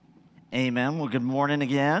Amen. Well, good morning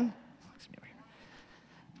again.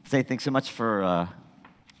 Say thanks so much for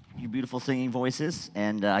you beautiful singing voices.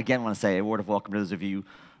 And again, I want to say a word of welcome to those of you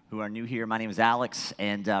who are new here. My name is Alex,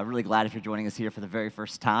 and really glad if you're joining us here for the very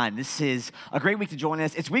first time. This is a great week to join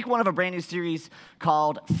us. It's week one of a brand new series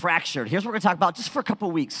called Fractured. Here's what we're going to talk about just for a couple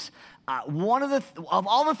of weeks. One of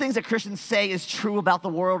all the things that Christians say is true about the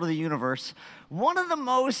world or the universe, one of the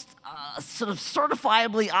most sort of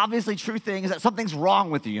certifiably, obviously true things is that something's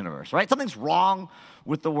wrong with the universe, right? Something's wrong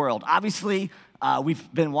with the world. Obviously,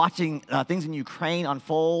 we've been watching things in Ukraine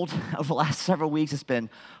unfold over the last several weeks. It's been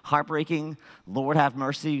heartbreaking. Lord, have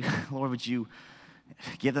mercy. Lord, would you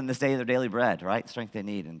give them this day their daily bread, right? Strength they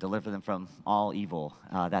need, and deliver them from all evil.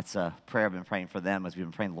 That's a prayer I've been praying for them as we've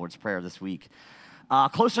been praying the Lord's Prayer this week.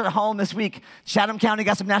 Closer to home this week, Chatham County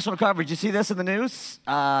got some national coverage. You see this in the news?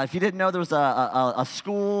 If you didn't know, there was a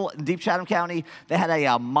school in deep Chatham County. They had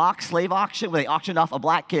a mock slave auction where they auctioned off a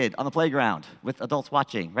black kid on the playground with adults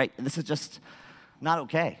watching, right? And this is just not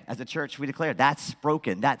okay. As a church, we declare that's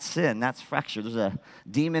broken, that's sin, that's fracture. There's a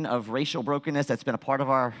demon of racial brokenness that's been a part of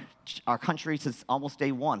our country since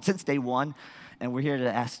day one, and we're here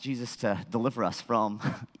to ask Jesus to deliver us from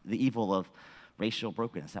the evil of racial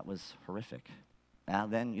brokenness. That was horrific.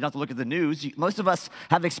 Then you don't have to look at the news. Most of us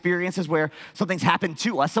have experiences where something's happened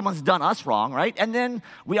to us, someone's done us wrong, right? And then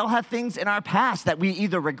we all have things in our past that we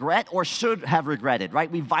either regret or should have regretted, right?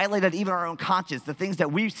 We violated even our own conscience, the things that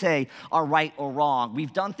we say are right or wrong.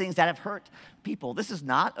 We've done things that have hurt people. This is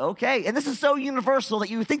not okay. And this is so universal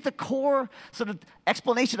that you would think the core sort of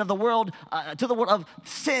explanation of the world, to the world of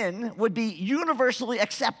sin would be universally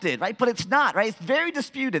accepted, right? But it's not, right? It's very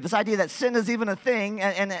disputed. This idea that sin is even a thing,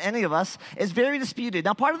 and any of us, is very disputed.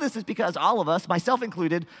 Now, part of this is because all of us, myself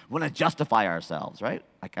included, want to justify ourselves, right?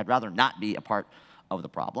 Like, I'd rather not be a part of the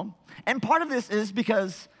problem. And part of this is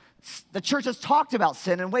because the church has talked about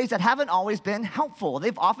sin in ways that haven't always been helpful.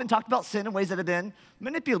 They've often talked about sin in ways that have been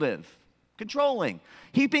manipulative, controlling,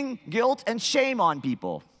 heaping guilt and shame on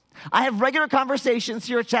people. I have regular conversations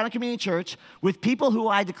here at Chatham Community Church with people who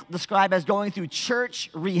I describe as going through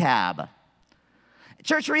church rehab.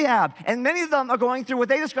 Church rehab. And many of them are going through what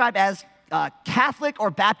they describe as Catholic or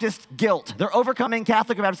Baptist guilt. They're overcoming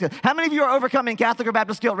Catholic or Baptist guilt. How many of you are overcoming Catholic or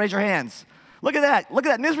Baptist guilt? Raise your hands. Look at that. Look at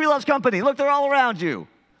that. Misery loves company. Look, they're all around you.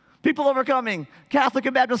 People overcoming Catholic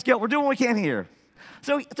and Baptist guilt. We're doing what we can here.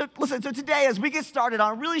 So listen, so today as we get started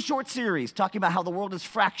on a really short series talking about how the world is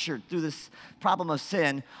fractured through this problem of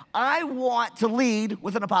sin, I want to lead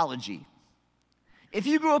with an apology. If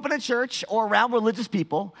you grew up in a church or around religious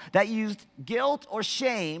people that used guilt or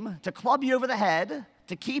shame to club you over the head,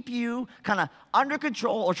 to keep you kind of under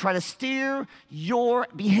control or try to steer your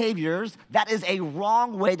behaviors, that is a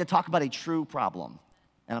wrong way to talk about a true problem.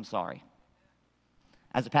 And I'm sorry.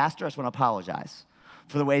 As a pastor, I just want to apologize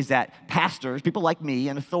for the ways that pastors, people like me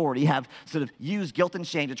in authority, have sort of used guilt and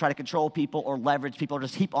shame to try to control people or leverage people or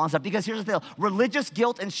just heap on stuff. Because here's the deal, religious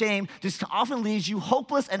guilt and shame just often leaves you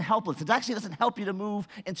hopeless and helpless. It actually doesn't help you to move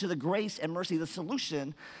into the grace and mercy, the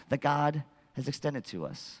solution that God has extended to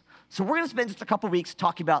us. So we're going to spend just a couple weeks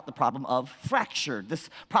talking about the problem of fracture, this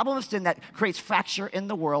problem of sin that creates fracture in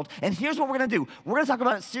the world. And here's what we're going to do. We're going to talk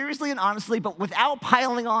about it seriously and honestly, but without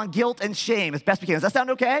piling on guilt and shame as best we can. Does that sound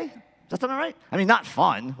okay? Does that sound all right? I mean, not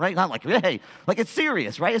fun, right? Not like, hey, like it's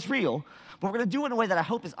serious, right? It's real. But we're going to do it in a way that I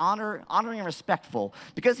hope is honoring and respectful.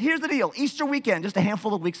 Because here's the deal. Easter weekend, just a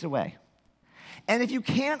handful of weeks away. And if you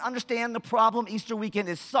can't understand the problem Easter weekend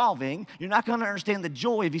is solving, you're not going to understand the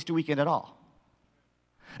joy of Easter weekend at all.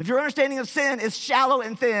 If your understanding of sin is shallow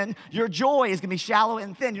and thin, your joy is going to be shallow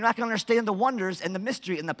and thin. You're not going to understand the wonders and the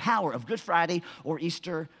mystery and the power of Good Friday or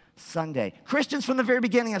Easter Sunday. Christians from the very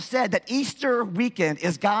beginning have said that Easter weekend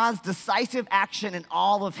is God's decisive action in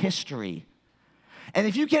all of history. And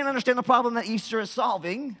if you can't understand the problem that Easter is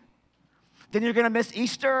solving, then you're going to miss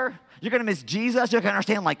Easter. You're going to miss Jesus. You're going to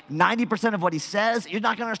understand like 90% of what he says. You're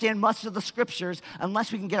not going to understand much of the scriptures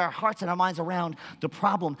unless we can get our hearts and our minds around the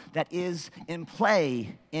problem that is in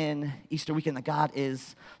play in Easter weekend that God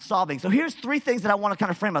is solving. So here's three things that I want to kind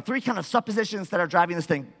of frame up, three kind of suppositions that are driving this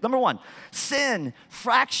thing. Number one, sin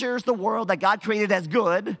fractures the world that God created as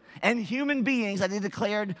good and human beings that he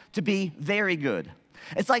declared to be very good.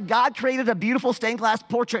 It's like God created a beautiful stained glass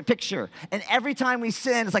portrait picture, and every time we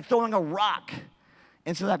sin, it's like throwing a rock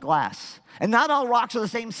into that glass. And not all rocks are the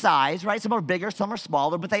same size, right? Some are bigger, some are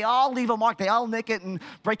smaller, but they all leave a mark. They all nick it and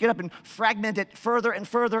break it up and fragment it further and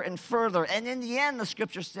further and further. And in the end, the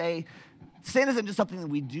scriptures say, sin isn't just something that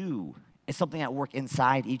we do. It's something at work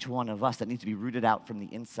inside each one of us that needs to be rooted out from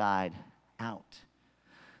the inside out.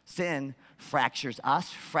 Sin fractures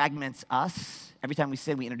us, fragments us. Every time we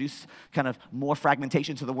sin, we introduce kind of more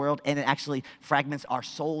fragmentation to the world, and it actually fragments our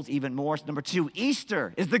souls even more. So number 2,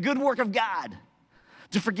 Easter is the good work of God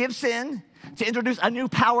to forgive sin, to introduce a new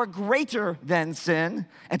power greater than sin,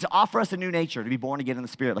 and to offer us a new nature, to be born again in the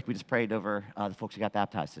Spirit, like we just prayed over the folks who got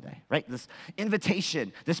baptized today, right? This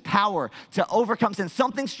invitation, this power to overcome sin,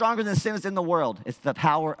 something stronger than sin is in the world. It's the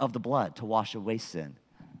power of the blood to wash away sin,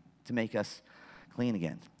 to make us clean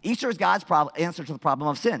again. Easter is God's answer to the problem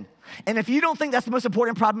of sin. And if you don't think that's the most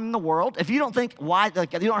important problem in the world, if you don't think you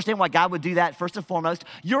don't understand why God would do that, first and foremost,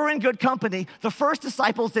 you're in good company. The first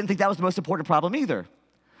disciples didn't think that was the most important problem either.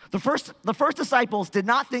 The first disciples did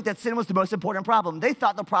not think that sin was the most important problem. They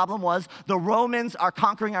thought the problem was the Romans are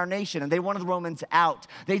conquering our nation, and they wanted the Romans out.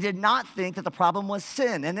 They did not think that the problem was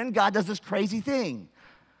sin. And then God does this crazy thing.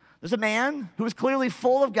 There's a man who is clearly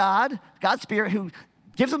full of God, God's Spirit, who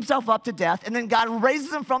gives himself up to death, and then God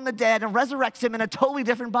raises him from the dead and resurrects him in a totally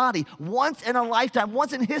different body. Once in a lifetime,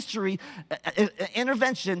 once in history, an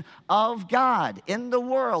intervention of God in the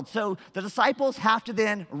world. So the disciples have to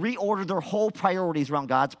then reorder their whole priorities around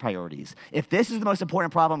God's priorities. If this is the most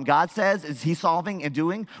important problem God says is he's solving and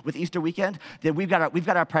doing with Easter weekend, then we've got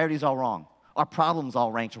our priorities all wrong. Our problems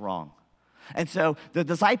all ranked wrong. And so the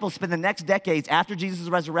disciples spend the next decades after Jesus'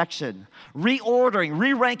 resurrection reordering,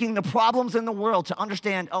 re-ranking the problems in the world to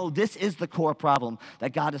understand, oh, this is the core problem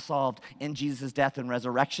that God has solved in Jesus' death and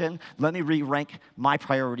resurrection. Let me re-rank my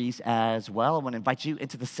priorities as well. I want to invite you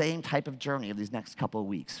into the same type of journey of these next couple of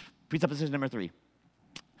weeks. Presupposition number 3.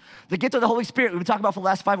 The gift of the Holy Spirit we've been talking about for the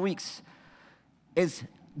last 5 weeks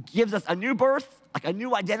gives us a new birth, like a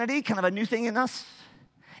new identity, kind of a new thing in us.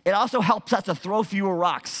 It also helps us to throw fewer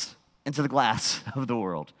rocks into the glass of the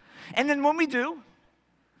world. And then when we do,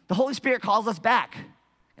 the Holy Spirit calls us back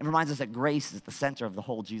and reminds us that grace is at the center of the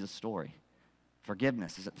whole Jesus story.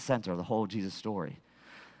 Forgiveness is at the center of the whole Jesus story.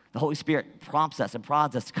 The Holy Spirit prompts us and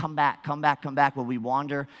prods us to come back when we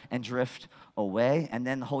wander and drift away. And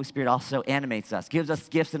then the Holy Spirit also animates us, gives us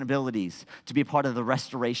gifts and abilities to be a part of the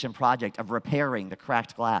restoration project of repairing the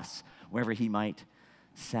cracked glass wherever he might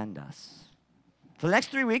send us. For the next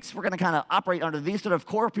 3 weeks, we're going to kind of operate under these sort of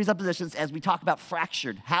core presuppositions as we talk about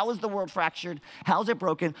fractured. How is the world fractured? How is it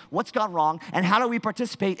broken? What's gone wrong? And how do we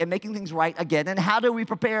participate in making things right again? And how do we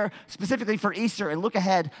prepare specifically for Easter and look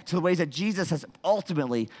ahead to the ways that Jesus has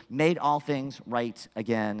ultimately made all things right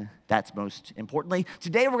again? That's most importantly.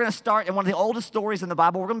 Today, we're going to start in one of the oldest stories in the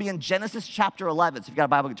Bible. We're going to be in Genesis chapter 11. So if you've got a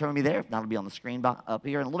Bible, you can turn with me there. If not, it'll be on the screen up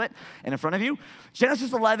here in a little bit and in front of you.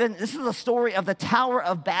 Genesis 11, this is the story of the Tower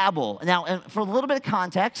of Babel. Now, and for a little bit of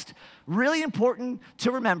context, really important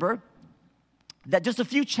to remember that just a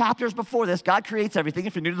few chapters before this, God creates everything.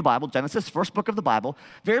 If you're new to the Bible, Genesis, first book of the Bible,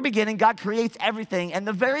 very beginning, God creates everything. And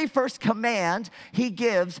the very first command he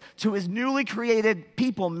gives to his newly created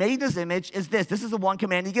people made in his image is this. This is the one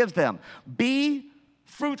command he gives them. Be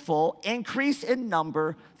fruitful, increase in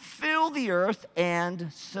number, fill the earth,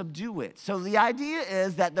 and subdue it. So the idea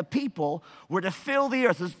is that the people were to fill the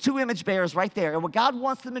earth. There's 2 image bearers right there. And what God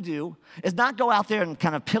wants them to do is not go out there and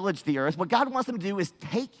kind of pillage the earth. What God wants them to do is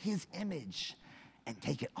take his image and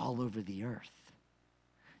take it all over the earth.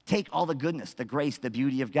 Take all the goodness, the grace, the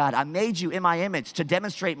beauty of God. I made you in my image to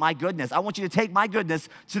demonstrate my goodness. I want you to take my goodness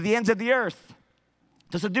to the ends of the earth.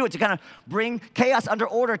 To subdue it, to kind of bring chaos under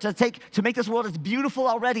order, to make this world as beautiful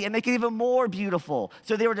already and make it even more beautiful.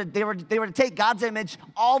 So they were to take God's image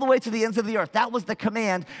all the way to the ends of the earth. That was the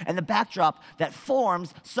command and the backdrop that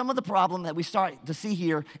forms some of the problem that we start to see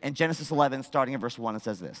here in Genesis 11, starting in verse 1. It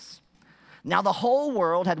says this. Now the whole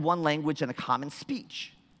world had one language and a common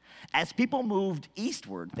speech. As people moved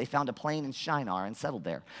eastward, they found a plain in Shinar and settled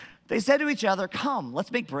there. They said to each other, come,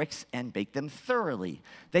 let's make bricks and bake them thoroughly.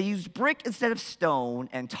 They used brick instead of stone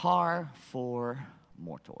and tar for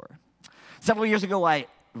mortar. Several years ago, I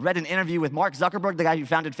read an interview with Mark Zuckerberg, the guy who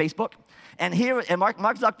founded Facebook. And Mark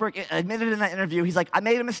Zuckerberg admitted in that interview, he's like, I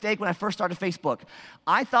made a mistake when I first started Facebook.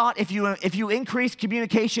 I thought if you increase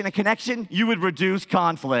communication and connection, you would reduce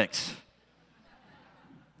conflict.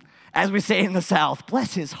 As we say in the South,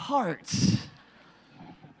 bless his heart.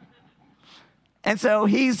 And so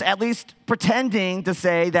he's at least pretending to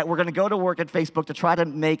say that we're going to go to work at Facebook to try to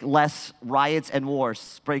make less riots and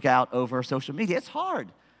wars break out over social media. It's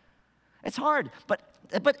hard. It's hard. But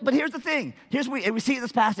here's the thing. We see in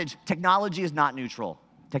this passage, technology is not neutral.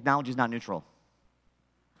 Technology is not neutral.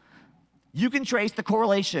 You can trace the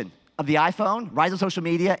correlation of the iPhone, rise of social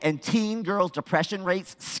media, and teen girls' depression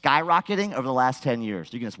rates skyrocketing over the last 10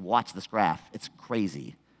 years. You can just watch this graph. It's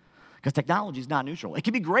crazy. Because technology is not neutral. It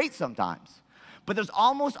can be great sometimes, but there's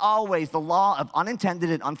almost always the law of unintended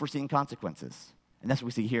and unforeseen consequences. And that's what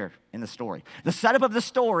we see here in the story. The setup of the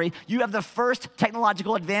story, you have the first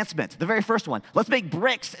technological advancement, the very first one. Let's make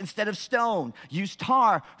bricks instead of stone. Use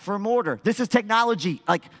tar for mortar. This is technology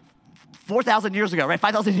like 4,000 years ago, right?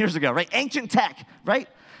 5,000 years ago, right? Ancient tech, right?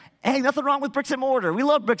 Hey, nothing wrong with bricks and mortar. We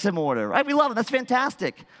love bricks and mortar, right? We love it. That's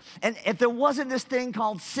fantastic. And if there wasn't this thing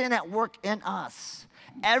called sin at work in us,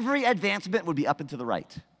 every advancement would be up and to the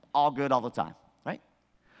right. All good all the time, right?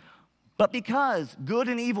 But because good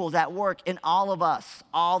and evil is at work in all of us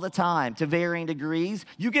all the time to varying degrees,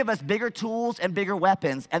 you give us bigger tools and bigger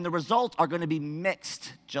weapons, and the results are going to be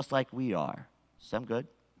mixed just like we are. Some good,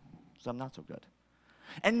 some not so good.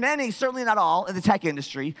 And many, certainly not all, in the tech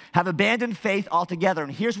industry have abandoned faith altogether.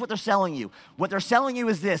 And here's what they're selling you. What they're selling you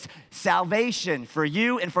is this: salvation for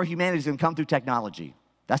you and for humanity is going to come through technology.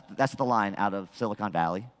 That's the line out of Silicon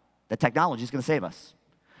Valley, that technology is going to save us.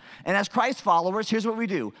 And as Christ followers, here's what we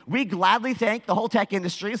do. We gladly thank the whole tech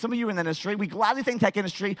industry, some of you in the industry, we gladly thank tech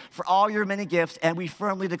industry for all your many gifts, and we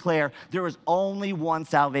firmly declare there is only one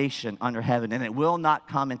salvation under heaven, and it will not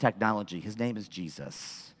come in technology. His name is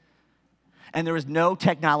Jesus. And there is no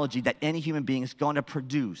technology that any human being is going to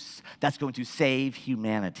produce that's going to save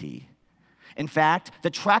humanity. In fact, the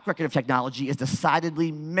track record of technology is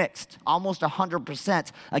decidedly mixed, almost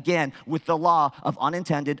 100%, again, with the law of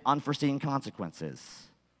unintended, unforeseen consequences.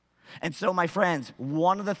 And so, my friends,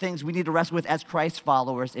 one of the things we need to wrestle with as Christ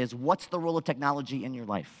followers is, what's the role of technology in your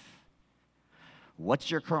life?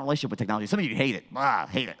 What's your current relationship with technology? Some of you hate it.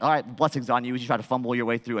 Hate it. All right, blessings on you as you try to fumble your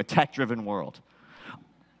way through a tech-driven world.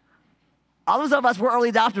 Others of us, we're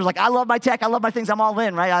early adopters. Like, I love my tech, I love my things, I'm all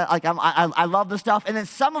in, right? I love the stuff. And then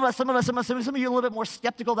some of you are a little bit more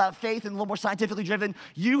skeptical about faith and a little more scientifically driven.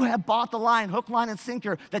 You have bought the line, hook, line, and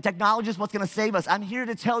sinker, that technology is what's going to save us. I'm here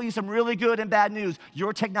to tell you some really good and bad news.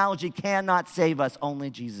 Your technology cannot save us. Only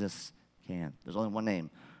Jesus can. There's only one name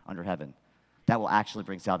under heaven that will actually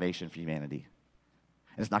bring salvation for humanity.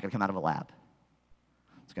 And it's not going to come out of a lab.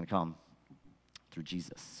 It's going to come through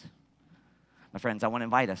Jesus. My friends, I want to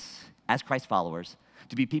invite us, as Christ followers,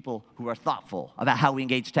 to be people who are thoughtful about how we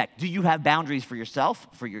engage tech. Do you have boundaries for yourself,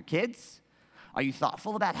 for your kids? Are you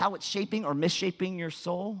thoughtful about how it's shaping or misshaping your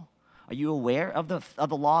soul? Are you aware of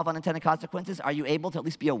the law of unintended consequences? Are you able to at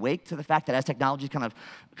least be awake to the fact that as technology kind of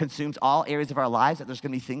consumes all areas of our lives, that there's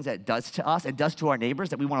going to be things that it does to us and does to our neighbors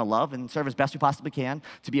that we want to love and serve as best we possibly can,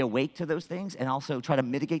 to be awake to those things and also try to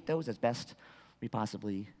mitigate those as best we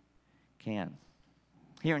possibly can?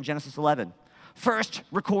 Here in Genesis 11, first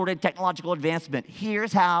recorded technological advancement.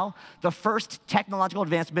 Here's how the first technological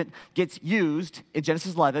advancement gets used in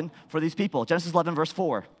Genesis 11 for these people. Genesis 11, verse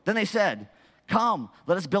 4. Then they said, "Come,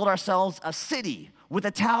 let us build ourselves a city with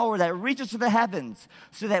a tower that reaches to the heavens,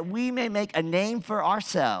 so that we may make a name for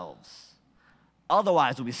ourselves.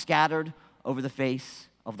 Otherwise, we'll be scattered over the face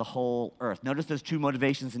of the whole earth." Notice those two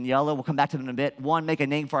motivations in yellow. We'll come back to them in a bit. One, make a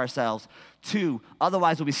name for ourselves. Two,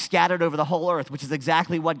 otherwise we'll be scattered over the whole earth, which is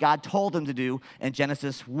exactly what God told them to do in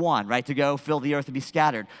Genesis 1, right? To go fill the earth and be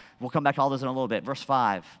scattered. We'll come back to all those in a little bit. Verse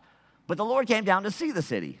 5. But the Lord came down to see the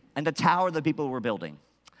city and the tower the people were building.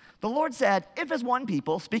 The Lord said, if as one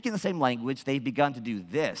people, speaking the same language, they've begun to do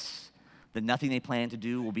this, then nothing they plan to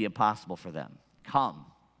do will be impossible for them. Come.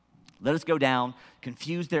 Let us go down,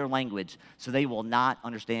 confuse their language, so they will not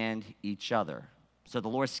understand each other. So the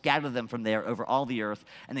Lord scattered them from there over all the earth,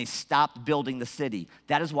 and they stopped building the city.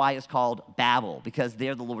 That is why it's called Babel, because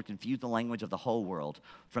there the Lord confused the language of the whole world.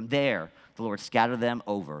 From there, the Lord scattered them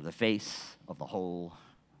over the face of the whole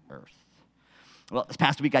earth. Well, this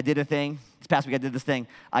past week I did this thing.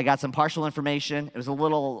 I got some partial information. It was a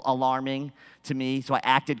little alarming to me, so I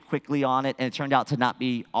acted quickly on it, and it turned out to not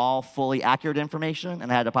be all fully accurate information,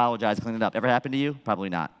 and I had to apologize, clean it up. Ever happened to you? Probably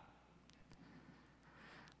not.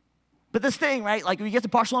 But this thing, right, like when you get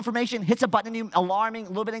some partial information, hits a button in you, alarming, a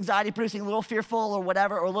little bit anxiety-producing, a little fearful or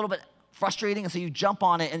whatever, or a little bit frustrating, and so you jump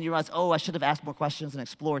on it and you realize, oh, I should have asked more questions and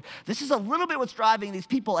explored. This is a little bit what's driving these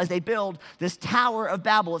people as they build this Tower of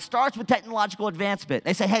Babel. It starts with technological advancement.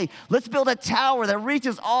 They say, hey, let's build a tower that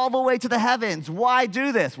reaches all the way to the heavens. Why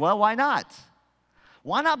do this? Well, why not?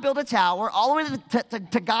 Why not build a tower all the way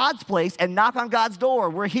to God's place and knock on God's door?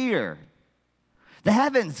 We're here. The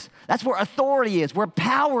heavens, that's where authority is, where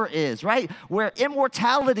power is, right? Where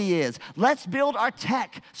immortality is. Let's build our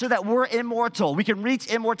tech so that we're immortal. We can reach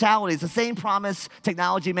immortality. It's the same promise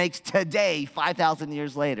technology makes today, 5,000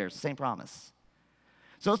 years later. It's the same promise.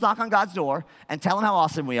 So let's knock on God's door and tell him how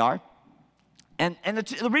awesome we are. And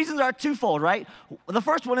the reasons are twofold, right? The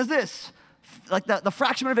first one is this. Like the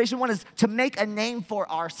fraction motivation one is to make a name for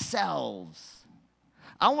ourselves.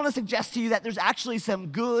 I want to suggest to you that there's actually some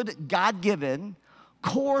good, God-given,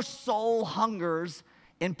 core soul hungers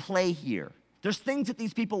in play here. There's things that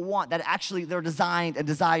these people want that actually they're designed and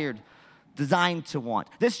designed to want.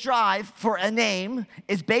 This drive for a name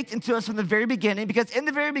is baked into us from the very beginning, because in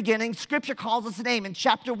the very beginning, Scripture calls us a name. In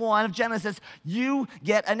chapter 1 of Genesis, you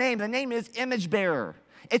get a name. The name is image bearer.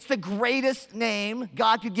 It's the greatest name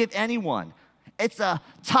God could give anyone. It's a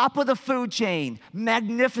top of the food chain,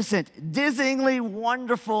 magnificent, dizzyingly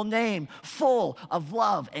wonderful name, full of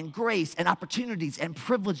love and grace and opportunities and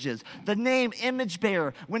privileges. The name image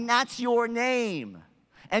bearer, when that's your name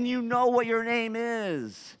and you know what your name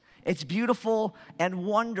is, it's beautiful and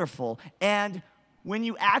wonderful. And when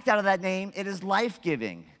you act out of that name, it is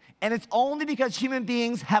life-giving. And it's only because human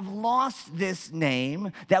beings have lost this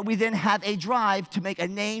name that we then have a drive to make a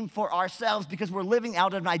name for ourselves, because we're living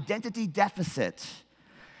out of an identity deficit.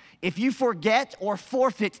 If you forget or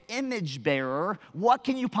forfeit image bearer, what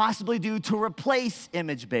can you possibly do to replace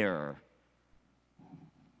image bearer?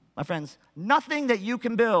 My friends, nothing that you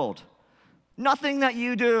can build, nothing that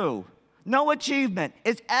you do, no achievement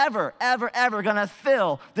is ever gonna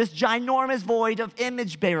fill this ginormous void of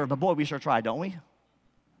image bearer. But boy, we sure try, don't we?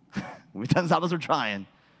 We've done some of us are trying.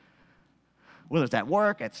 Whether it's at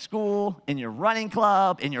work, at school, in your running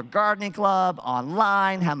club, in your gardening club,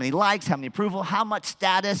 online, how many likes, how many approval, how much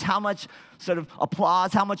status, how much sort of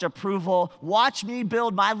applause, how much approval. Watch me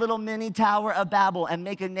build my little mini Tower of Babel and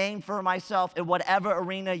make a name for myself in whatever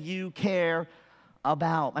arena you care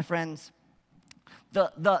about. My friends,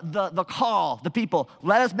 the call, the people,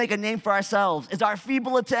 let us make a name for ourselves, is our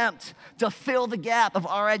feeble attempt to fill the gap of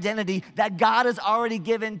our identity that God has already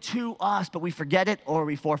given to us, but we forget it or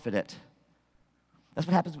we forfeit it. That's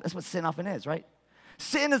what happens. That's what sin often is, right?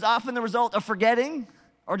 Sin is often the result of forgetting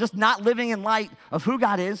or just not living in light of who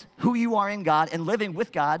God is, who you are in God, and living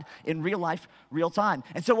with God in real life, real time.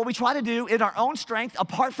 And so what we try to do in our own strength,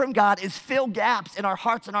 apart from God, is fill gaps in our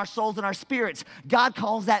hearts and our souls and our spirits. God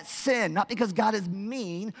calls that sin, not because God is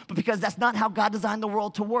mean, but because that's not how God designed the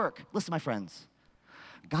world to work. Listen, my friends,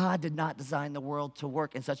 God did not design the world to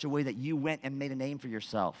work in such a way that you went and made a name for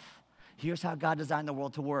yourself. Here's how God designed the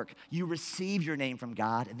world to work. You receive your name from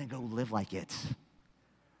God and then go live like it.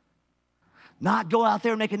 Not go out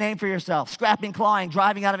there and make a name for yourself, scrapping, clawing,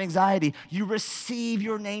 driving out of anxiety. You receive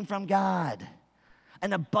your name from God.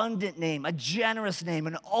 An abundant name, a generous name,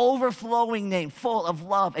 an overflowing name full of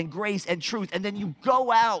love and grace and truth. And then you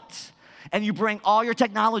go out and you bring all your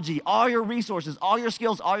technology, all your resources, all your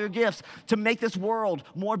skills, all your gifts to make this world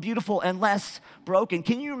more beautiful and less broken.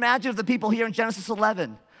 Can you imagine if the people here in Genesis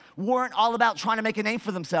 11 weren't all about trying to make a name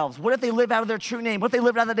for themselves? What if they lived out of their true name? What if they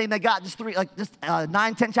lived out of the name they got just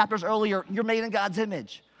 9, 10 chapters earlier? You're made in God's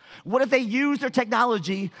image. What if they used their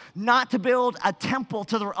technology not to build a temple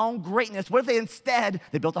to their own greatness? What if they instead,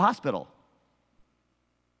 they built a hospital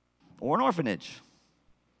or an orphanage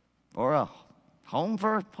or a home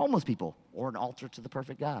for homeless people or an altar to the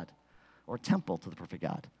perfect God or a temple to the perfect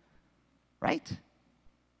God, right?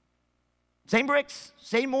 Same bricks,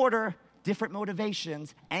 same mortar, different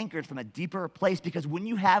motivations, anchored from a deeper place, because when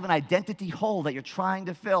you have an identity hole that you're trying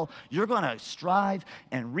to fill, you're going to strive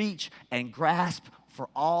and reach and grasp for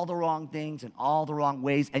all the wrong things and all the wrong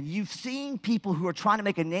ways. And you've seen people who are trying to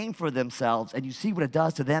make a name for themselves, and you see what it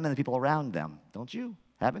does to them and the people around them. Don't you?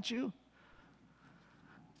 Haven't you?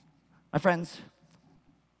 My friends,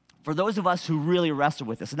 for those of us who really wrestle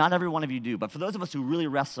with this, and not every one of you do, but for those of us who really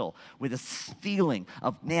wrestle with this feeling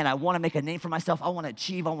of, man, I want to make a name for myself, I want to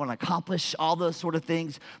achieve, I want to accomplish all those sort of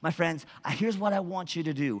things, my friends, here's what I want you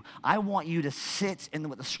to do. I want you to sit in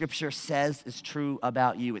what the Scripture says is true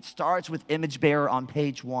about you. It starts with image bearer on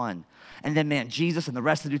page 1. And then, man, Jesus and the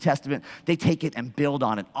rest of the New Testament, they take it and build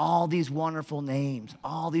on it. All these wonderful names,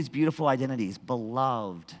 all these beautiful identities,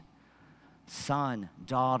 beloved, son,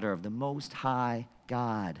 daughter of the Most High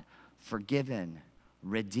God, forgiven,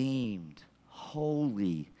 redeemed,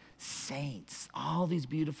 holy, saints, all these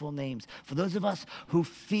beautiful names. For those of us who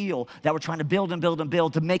feel that we're trying to build and build and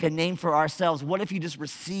build to make a name for ourselves, what if you just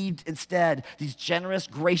received instead these generous,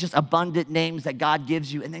 gracious, abundant names that God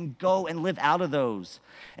gives you, and then go and live out of those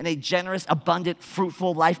in a generous, abundant,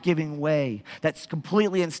 fruitful, life-giving way that's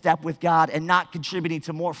completely in step with God and not contributing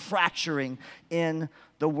to more fracturing in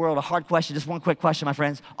the world? A hard question, just one quick question, my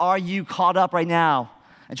friends. Are you caught up right now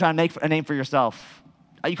and trying to make a name for yourself?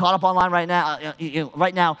 Are you caught up online right now?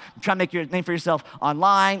 Right now, trying to make your name for yourself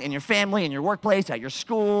online, in your family, in your workplace, at your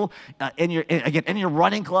school, in your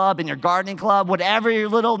running club, in your gardening club, whatever your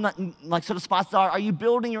little sort of spots are. Are you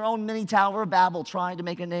building your own mini Tower of Babel, trying to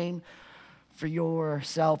make a name for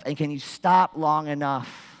yourself? And can you stop long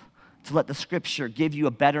enough to let the Scripture give you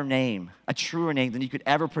a better name, a truer name than you could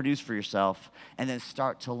ever produce for yourself, and then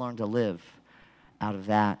start to learn to live out of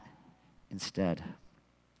that instead?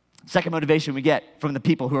 Second motivation we get from the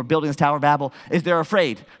people who are building this Tower of Babel is they're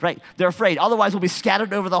afraid, right? They're afraid. Otherwise, we'll be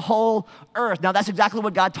scattered over the whole earth. Now, that's exactly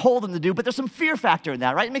what God told them to do, but there's some fear factor in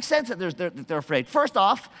that, right? It makes sense that they're afraid. First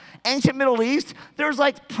off, ancient Middle East, there's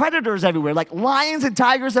like predators everywhere, like lions and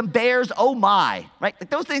tigers and bears, oh my, right?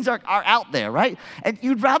 Like those things are out there, right? And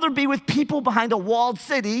you'd rather be with people behind a walled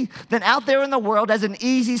city than out there in the world as an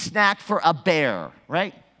easy snack for a bear,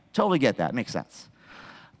 right? Totally get that. Makes sense.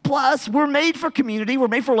 Plus, we're made for community, we're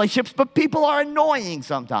made for relationships, but people are annoying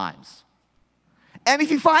sometimes. And if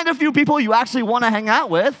you find a few people you actually want to hang out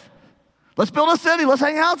with, let's build a city, let's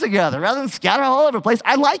hang out together rather than scatter all over the place.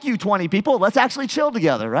 I like you 20 people, let's actually chill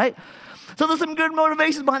together, right? So there's some good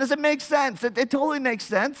motivations behind this. It makes sense. It totally makes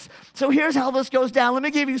sense. So here's how this goes down. Let me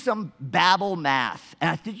give you some Babel math. And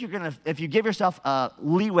I think you're going to, if you give yourself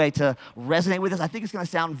leeway to resonate with this, I think it's going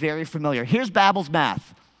to sound very familiar. Here's Babel's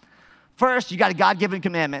math. First, you got a God-given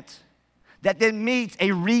commandment that then meets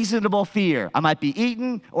a reasonable fear. I might be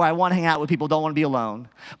eaten, or I want to hang out with people, don't want to be alone.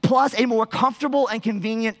 Plus a more comfortable and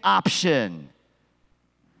convenient option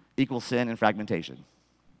equals sin and fragmentation.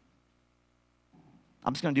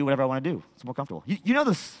 I'm just going to do whatever I want to do. It's more comfortable. You know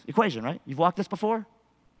this equation, right? You've walked this before?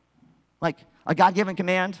 Like a God-given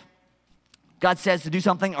command. God says to do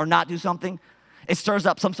something or not do something. It stirs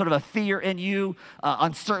up some sort of a fear in you,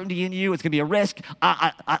 uncertainty in you. It's going to be a risk.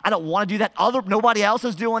 I don't want to do that. Nobody else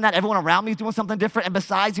is doing that. Everyone around me is doing something different. And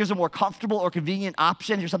besides, here's a more comfortable or convenient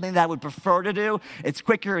option. Here's something that I would prefer to do. It's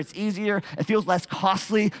quicker. It's easier. It feels less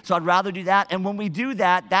costly. So I'd rather do that. And when we do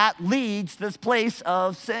that, that leads to this place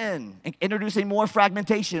of sin, introducing more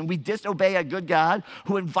fragmentation. We disobey a good God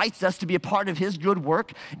who invites us to be a part of his good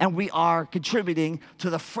work. And we are contributing to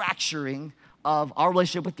the fracturing of our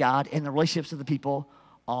relationship with God and the relationships of the people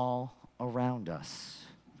all around us.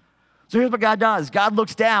 So here's what God does. God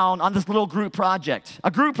looks down on this little group project.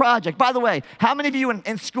 A group project. By the way, how many of you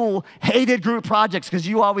in school hated group projects because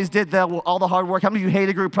you always did all the hard work? How many of you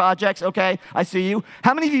hated group projects? Okay, I see you.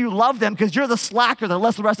 How many of you love them because you're the slacker that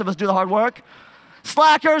lets the rest of us do the hard work?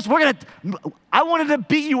 Slackers, I wanted to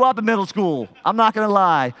beat you up in middle school. I'm not going to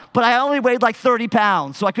lie. But I only weighed like 30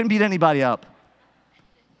 pounds, so I couldn't beat anybody up.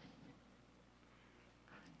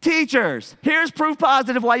 Teachers, here's proof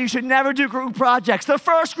positive why you should never do group projects. The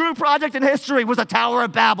first group project in history was the Tower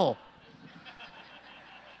of Babel.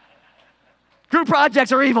 Group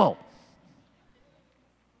projects are evil.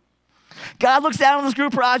 God looks down on this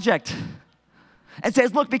group project and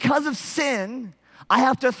says, look, because of sin, I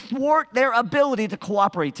have to thwart their ability to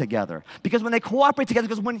cooperate together. Because when they cooperate together,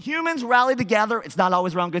 because when humans rally together, it's not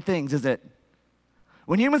always around good things, is it?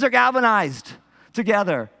 When humans are galvanized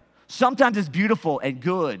together, sometimes it's beautiful and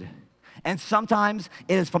good, and sometimes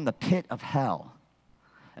it is from the pit of hell.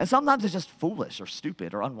 And sometimes it's just foolish or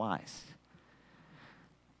stupid or unwise.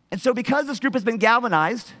 And so because this group has been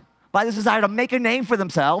galvanized by this desire to make a name for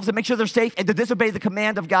themselves and make sure they're safe and to disobey the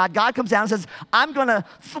command of God, God comes down and says, I'm going to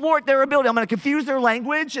thwart their ability. I'm going to confuse their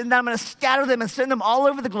language, and then I'm going to scatter them and send them all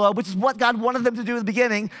over the globe, which is what God wanted them to do at the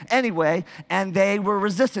beginning anyway, and they were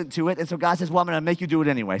resistant to it. And so God says, well, I'm going to make you do it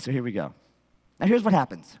anyway. So here we go. Now here's what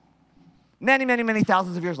happens. Many, many, many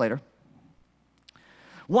thousands of years later,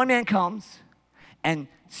 one man comes and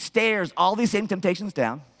stares all these same temptations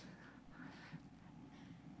down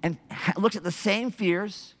and looks at the same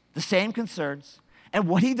fears, the same concerns, and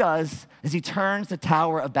what he does is he turns the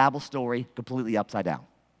Tower of Babel story completely upside down.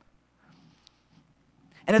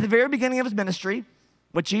 And at the very beginning of his ministry,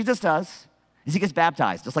 what Jesus does is he gets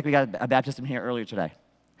baptized, just like we got a baptism here earlier today.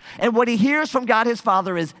 And what he hears from God his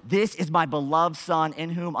Father is, this is my beloved Son in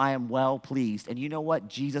whom I am well pleased. And you know what?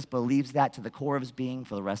 Jesus believes that to the core of his being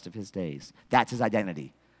for the rest of his days. That's his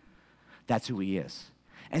identity. That's who he is.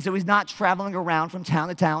 And so he's not traveling around from town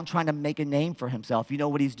to town trying to make a name for himself. You know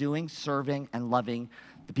what he's doing? Serving and loving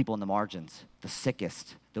the people in the margins, the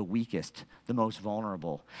sickest, the weakest, the most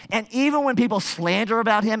vulnerable. And even when people slander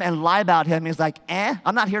about him and lie about him, he's like,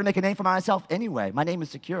 I'm not here to make a name for myself anyway. My name is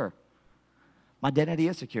secure. My identity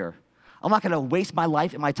is secure. I'm not going to waste my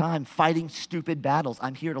life and my time fighting stupid battles.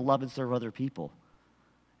 I'm here to love and serve other people.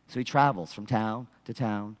 So he travels from town to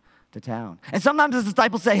town to town. And sometimes his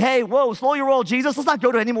disciples say, hey, whoa, slow your roll, Jesus. Let's not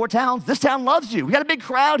go to any more towns. This town loves you. We got a big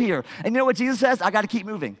crowd here. And you know what Jesus says? I got to keep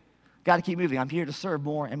moving. Got to keep moving. I'm here to serve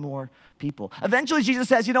more and more people. Eventually, Jesus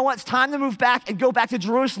says, you know what? It's time to move back and go back to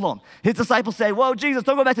Jerusalem. His disciples say, whoa, Jesus,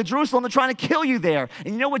 don't go back to Jerusalem. They're trying to kill you there.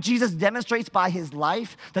 And you know what Jesus demonstrates by his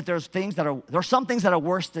life? That there are some things that are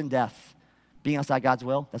worse than death. Being outside God's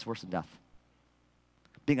will, that's worse than death.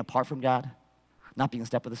 Being apart from God, not being in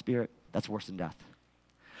step with the Spirit, that's worse than death.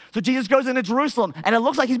 So Jesus goes into Jerusalem, and it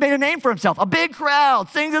looks like he's made a name for himself. A big crowd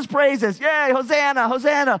sings his praises. Yay, Hosanna,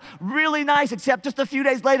 Hosanna. Really nice, except just a few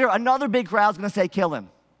days later, another big crowd's going to say, kill him.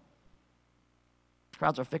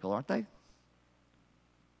 Crowds are fickle, aren't they?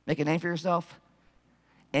 Make a name for yourself.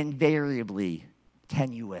 Invariably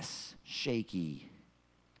tenuous, shaky.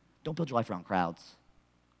 Don't build your life around crowds.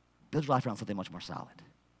 Build your life around something much more solid.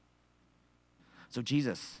 So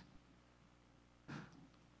Jesus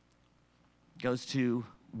goes to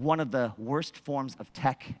one of the worst forms of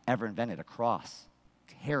tech ever invented, a cross.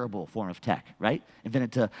 Terrible form of tech, right?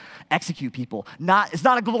 Invented to execute people. It's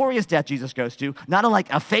not a glorious death Jesus goes to, not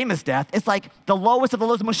a famous death. It's like the lowest of the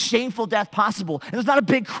lowest, the most shameful death possible. And there's not a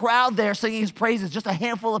big crowd there singing his praises, just a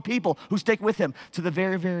handful of people who stick with him to the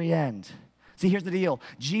very, very end. See, here's the deal.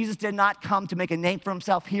 Jesus did not come to make a name for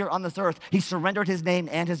himself here on this earth. He surrendered his name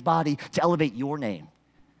and his body to elevate your name,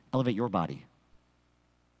 elevate your body.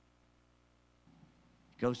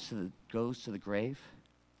 Goes to the grave.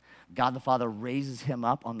 God the Father raises him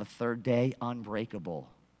up on the third day, unbreakable.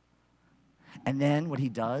 And then what he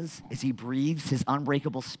does is he breathes his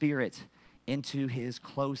unbreakable spirit into his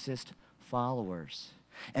closest followers.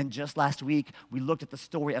 And just last week, we looked at the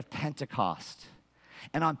story of Pentecost.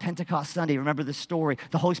 And on Pentecost Sunday, remember this story,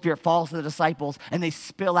 the Holy Spirit falls to the disciples and they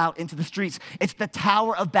spill out into the streets. It's the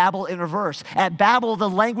Tower of Babel in reverse. At Babel, the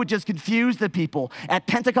languages confused the people. At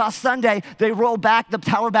Sunday, they roll back the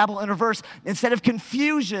Tower of Babel in reverse. Instead of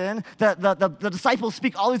confusion, the disciples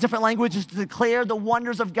speak all these different languages to declare the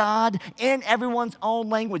wonders of God in everyone's own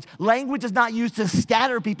language. Language is not used to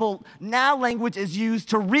scatter people. Now language is used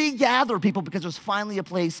to regather people because there's finally a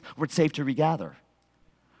place where it's safe to regather.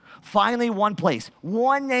 Finally, one place,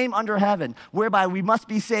 one name under heaven, whereby we must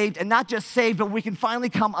be saved, and not just saved, but we can finally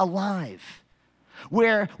come alive.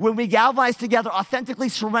 Where when we galvanize together, authentically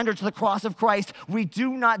surrender to the cross of Christ, we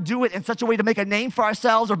do not do it in such a way to make a name for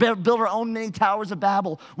ourselves or build our own many towers of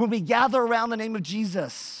Babel. When we gather around the name of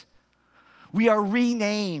Jesus, we are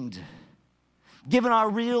renamed, given our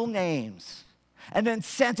real names, and then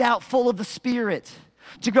sent out full of the Spirit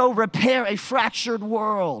to go repair a fractured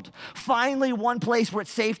world. Finally, one place where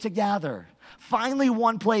it's safe to gather. Finally,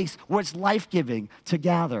 one place where it's life-giving to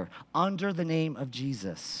gather under the name of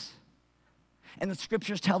Jesus. And the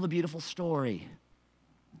scriptures tell the beautiful story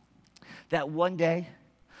that one day,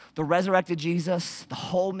 the resurrected Jesus, the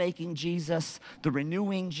whole-making Jesus, the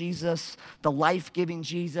renewing Jesus, the life-giving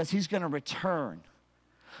Jesus, he's going to return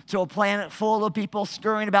to a planet full of people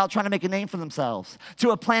scurrying about trying to make a name for themselves, to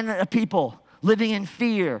a planet of people living in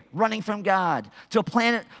fear, running from God, to a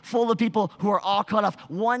planet full of people who are all caught off.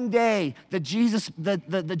 One day, the Jesus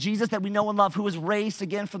that we know and love, who was raised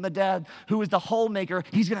again from the dead, who is the whole maker,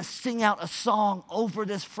 he's going to sing out a song over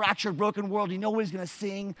this fractured, broken world. You know what he's going to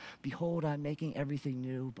sing? Behold, I'm making everything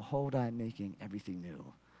new. Behold, I'm making everything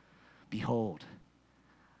new. Behold,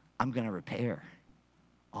 I'm going to repair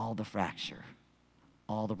all the fracture,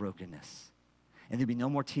 all the brokenness. And there'd be no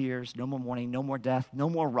more tears, no more mourning, no more death, no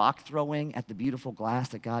more rock throwing at the beautiful glass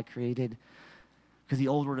that God created, because the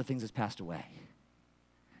old order of things has passed away.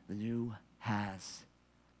 The new has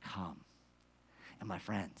come. And my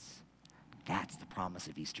friends, that's the promise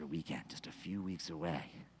of Easter weekend, just a few weeks away.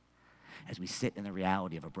 As we sit in the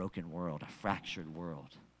reality of a broken world, a fractured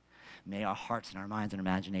world, may our hearts and our minds and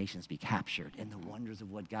imaginations be captured in the wonders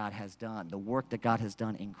of what God has done, the work that God has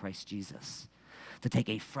done in Christ Jesus, to take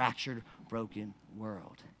a fractured, broken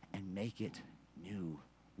world and make it new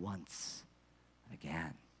once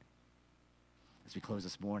again. As we close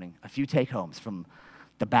this morning, a few take-homes from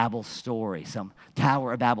the Babel story, some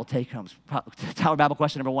Tower of Babel take-homes. Tower of Babel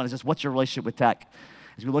question number one is just, what's your relationship with tech?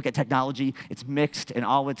 As we look at technology, it's mixed in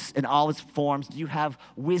all its forms. Do you have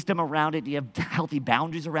wisdom around it? Do you have healthy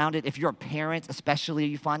boundaries around it? If you're a parent, especially, are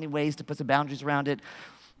you finding ways to put some boundaries around it?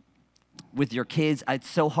 With your kids, it's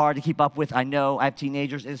so hard to keep up with. I know I have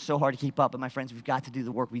teenagers. It's so hard to keep up. But my friends, we've got to do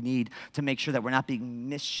the work we need to make sure that we're not being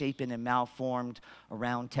misshapen and malformed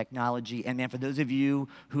around technology. And man, for those of you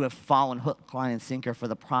who have fallen hook, line, and sinker for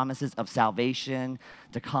the promises of salvation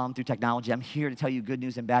to come through technology, I'm here to tell you good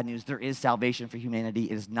news and bad news. There is salvation for humanity.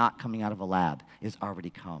 It is not coming out of a lab. It has already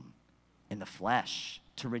come in the flesh,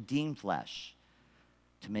 to redeem flesh,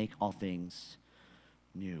 to make all things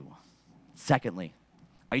new. Secondly,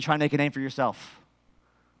 are you trying to make a name for yourself?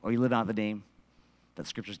 Or are you living out the name that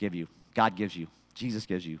scriptures give you, God gives you, Jesus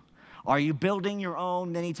gives you? Are you building your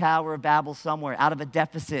own mini Tower of Babel somewhere out of a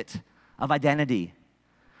deficit of identity?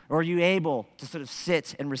 Or are you able to sort of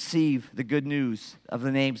sit and receive the good news of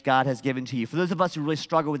the names God has given to you? For those of us who really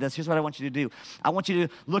struggle with this, here's what I want you to do. I want you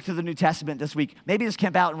to look through the New Testament this week. Maybe just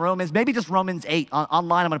camp out in Romans, maybe just Romans 8.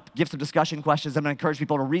 Online, I'm going to give some discussion questions. I'm going to encourage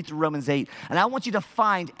people to read through Romans 8. And I want you to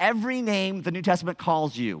find every name the New Testament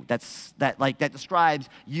calls you that describes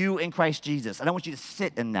you in Christ Jesus. And I want you to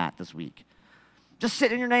sit in that this week. Just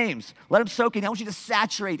sit in your names. Let them soak in. I want you to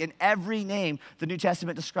saturate in every name the New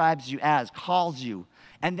Testament describes you as, calls you.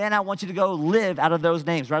 And then I want you to go live out of those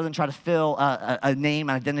names rather than try to fill a name,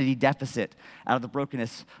 an identity deficit out of the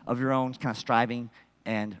brokenness of your own kind of striving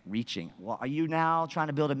and reaching. Well, are you now trying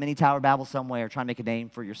to build a mini Tower Babel somewhere, trying to make a name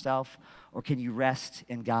for yourself? Or can you rest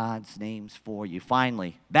in God's names for you?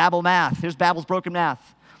 Finally, Babel math. Here's Babel's broken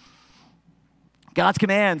math. God's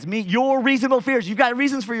commands meet your reasonable fears. You've got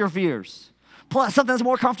reasons for your fears. Plus something that's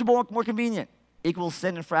more comfortable, more convenient. Equals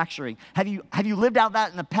sin and fracturing. Have you lived out that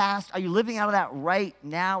in the past? Are you living out of that right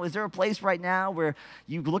now? Is there a place right now where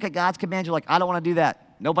you look at God's commands, you're like, I don't want to do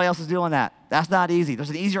that. Nobody else is doing that. That's not easy. There's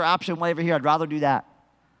an easier option way over here. I'd rather do that.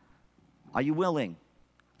 Are you willing?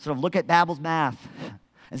 Sort of look at Babel's math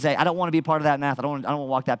and say, I don't want to be a part of that math. I don't want to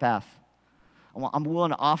walk that path. I'm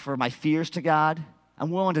willing to offer my fears to God. I'm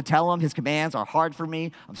willing to tell him his commands are hard for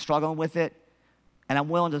me. I'm struggling with it. And I'm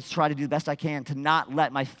willing to try to do the best I can to not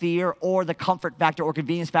let my fear or the comfort factor or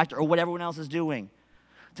convenience factor or what everyone else is doing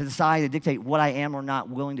to decide to dictate what I am or not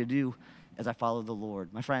willing to do as I follow the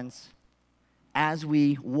Lord. My friends, as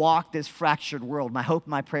we walk this fractured world, my hope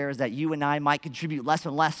and my prayer is that you and I might contribute less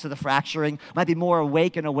and less to the fracturing, might be more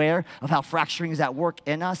awake and aware of how fracturing is at work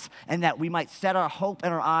in us, and that we might set our hope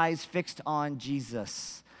and our eyes fixed on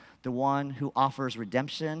Jesus, the one who offers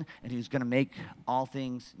redemption and who's going to make all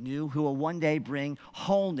things new, who will one day bring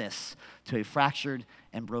wholeness to a fractured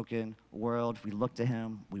and broken world. We look to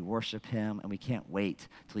him, we worship him, and we can't wait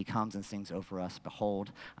till he comes and sings over us,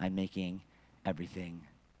 behold, I'm making everything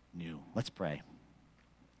new. Let's pray.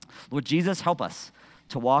 Lord Jesus, help us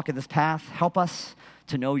to walk in this path. Help us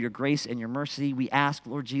to know your grace and your mercy. We ask,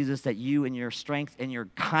 Lord Jesus, that you in your strength and your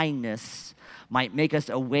kindness might make us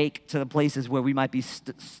awake to the places where we might be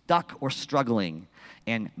stuck or struggling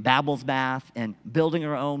in Babel's math and building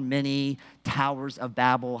our own mini towers of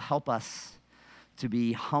Babel. Help us to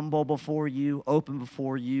be humble before you, open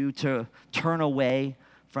before you, to turn away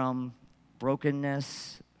from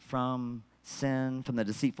brokenness, from sin, from the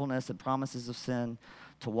deceitfulness and promises of sin,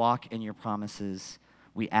 to walk in your promises.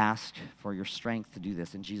 We ask for your strength to do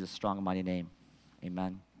this in Jesus' strong and mighty name.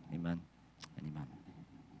 Amen, amen, and amen.